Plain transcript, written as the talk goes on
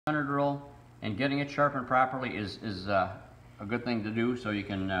center drill and getting it sharpened properly is a good thing to do, so you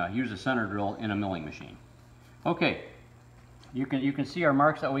can use a center drill in a milling machine. Okay, you can see our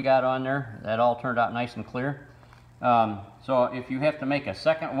marks that we got on there. That all turned out nice and clear. So if you have to make a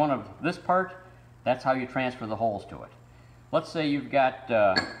second one of this part, that's how you transfer the holes to it. Let's say you've got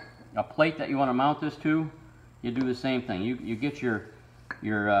a plate that you want to mount this to. You do the same thing. You get your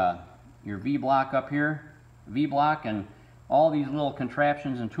V block up here, V block, and all these little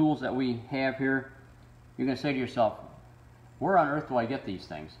contraptions and tools that we have here. You're going to say to yourself, where on earth do I get these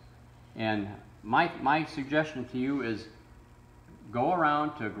things? And my suggestion to you is go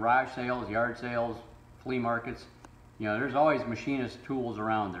around to garage sales, yard sales, flea markets. You know, there's always machinist tools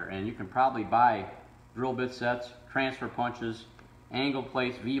around there, and you can probably buy drill bit sets, transfer punches, angle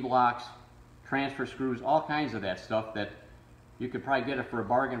plates, V blocks, transfer screws, all kinds of that stuff that you could probably get it for a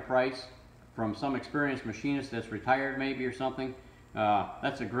bargain price from some experienced machinist that's retired maybe or something.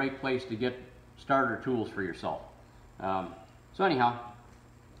 That's a great place to get starter tools for yourself. So anyhow,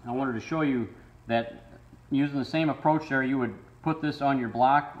 I wanted to show you that using the same approach there, you would put this on your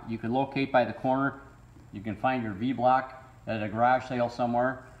block. You can locate by the corner. You can find your V block at a garage sale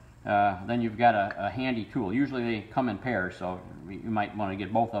somewhere. Then you've got a handy tool. Usually they come in pairs, so you might want to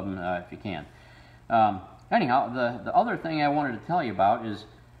get both of them if you can. Anyhow, the other thing I wanted to tell you about is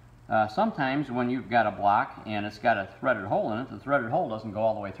sometimes when you've got a block and it's got a threaded hole in it, the threaded hole doesn't go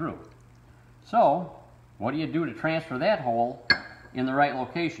all the way through. So what do you do to transfer that hole in the right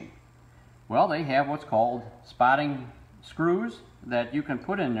location? Well, they have what's called spotting screws that you can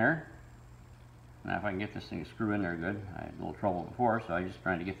put in there. Now if I can get this thing to screw in there good. I had a little trouble before, so I'm just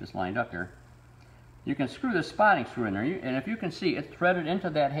trying to get this lined up here. You can screw this spotting screw in there, and if you can see, it's threaded into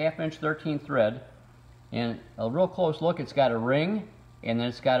that 1/2" 13 thread, and a real close look, it's got a ring, and then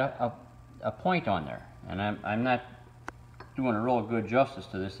it's got a point on there. And I'm not doing a real good justice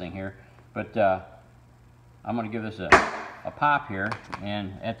to this thing here, but I'm going to give this a pop here,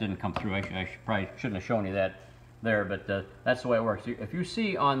 and that didn't come through. I probably shouldn't have shown you that there, but that's the way it works. If you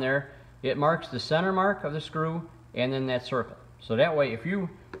see on there, it marks the center mark of the screw and then that circle. So that way, if you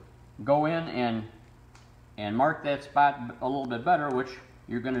go in and mark that spot a little bit better, which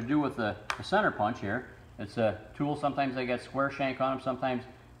you're going to do with the center punch here. It's a tool. Sometimes they got square shank on them. Sometimes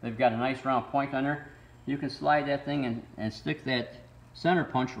they've got a nice round point on there. You can slide that thing and stick that center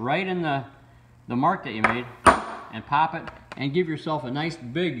punch right in the mark that you made and pop it and give yourself a nice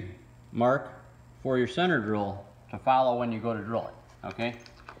big mark for your center drill to follow when you go to drill it. Okay.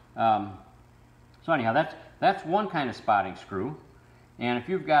 So anyhow, that's one kind of spotting screw. And if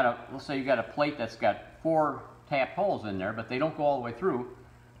you've got let's say you've got a plate that's got 4 tapped holes in there, but they don't go all the way through,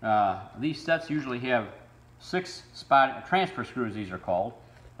 these sets usually have 6 transfer screws, these are called.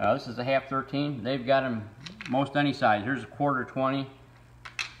 This is a 1/2 13. They've got them most any size. Here's a 1/4 20,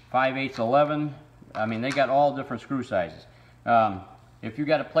 5/8 11. I mean, they got all different screw sizes. If you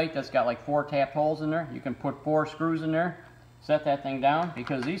got a plate that's got like 4 tapped holes in there, you can put 4 screws in there, set that thing down,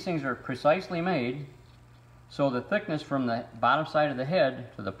 because these things are precisely made so the thickness from the bottom side of the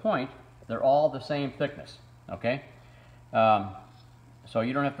head to the point, they're all the same thickness. Okay, so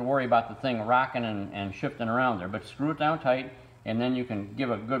you don't have to worry about the thing rocking and shifting around there, but screw it down tight, and then you can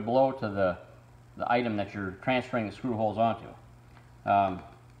give a good blow to the item that you're transferring the screw holes onto.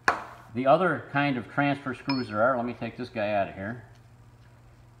 The other kind of transfer screws there are, let me take this guy out of here,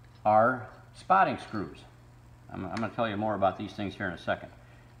 are spotting screws. I'm going to tell you more about these things here in a second.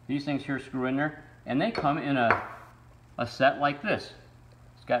 These things here screw in there, and they come in a set like this.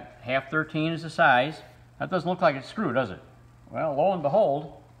 It's got 1/2 13 as the size. That doesn't look like it's screwed, does it? Well, lo and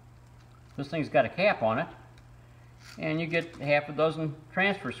behold, this thing's got a cap on it, and you get 6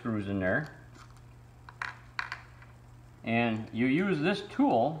 transfer screws in there. And you use this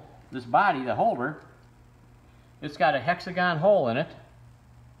tool, this body, the holder. It's got a hexagon hole in it,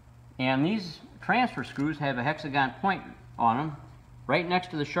 and these transfer screws have a hexagon point on them right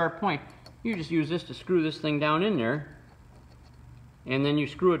next to the sharp point. You just use this to screw this thing down in there, and then you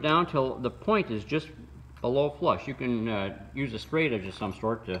screw it down till the point is just below flush. You can use a straight edge of some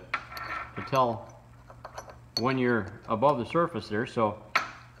sort to tell when you're above the surface there. So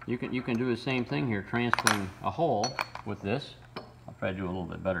you can do the same thing here, transferring a hole with this. I'll try to do a little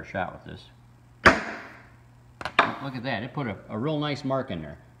bit better shot with this. Look at that, it put a real nice mark in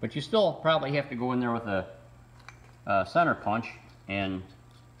there. But you still probably have to go in there with a center punch and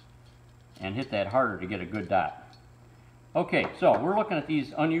hit that harder to get a good dot. Okay, so we're looking at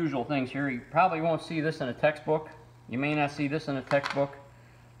these unusual things here. You probably won't see this in a textbook. You may not see this in a textbook.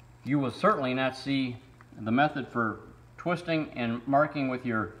 You will certainly not see the method for twisting and marking with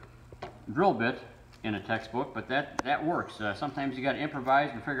your drill bit in a textbook, but that works. Sometimes you got to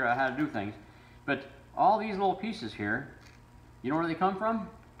improvise and figure out how to do things. But all these little pieces here, you know where they come from?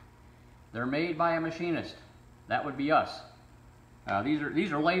 They're made by a machinist. That would be us.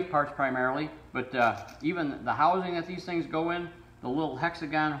 These are lathe parts primarily, but even the housing that these things go in, the little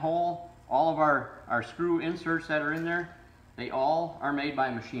hexagon hole, all of our screw inserts that are in there, they all are made by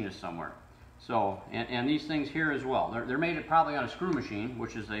a machinist somewhere. So, and these things here as well. They're made probably on a screw machine,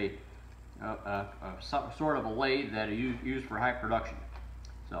 which is a sort of a lathe that is used for high production.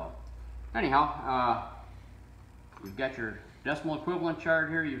 So, anyhow, you've got your decimal equivalent chart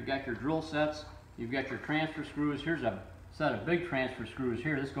here. You've got your drill sets. You've got your transfer screws. Here's a set of big transfer screws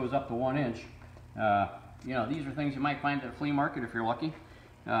here. This goes up to 1 inch. You know, these are things you might find at a flea market if you're lucky.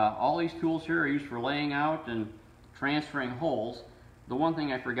 All these tools here are used for laying out and transferring holes. The one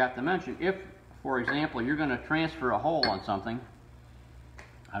thing I forgot to mention, if, for example, you're going to transfer a hole on something,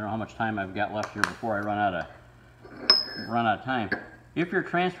 I don't know how much time I've got left here before I run out of time. If you're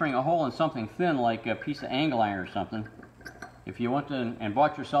transferring a hole in something thin like a piece of angle iron or something, if you went to and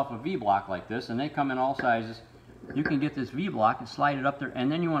bought yourself a V-block like this, and they come in all sizes, you can get this V-block and slide it up there,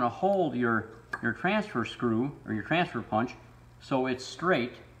 and then you want to hold your transfer screw or your transfer punch so it's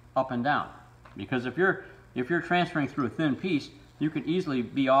straight up and down. Because if you're transferring through a thin piece, you could easily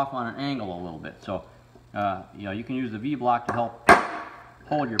be off on an angle a little bit. So you know, you can use the V-block to help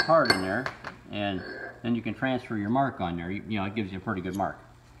hold your part in there, and then you can transfer your mark on there. You know, it gives you a pretty good mark.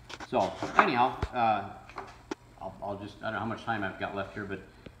 So anyhow, I'll just, I don't know how much time I've got left here, but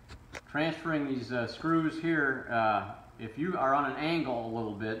transferring these screws here, if you are on an angle a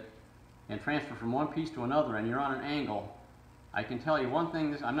little bit and transfer from one piece to another and you're on an angle, I can tell you one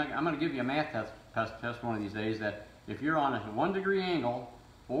thing, I'm going to give you a math test one of these days, that if you're on a 1 degree angle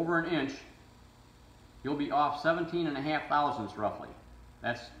over an inch, you'll be off 17.5 thousandths roughly.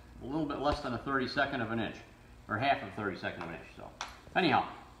 That's a little bit less than a 32nd of an inch, or half of a 32nd of an inch. So anyhow,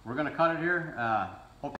 we're going to cut it here.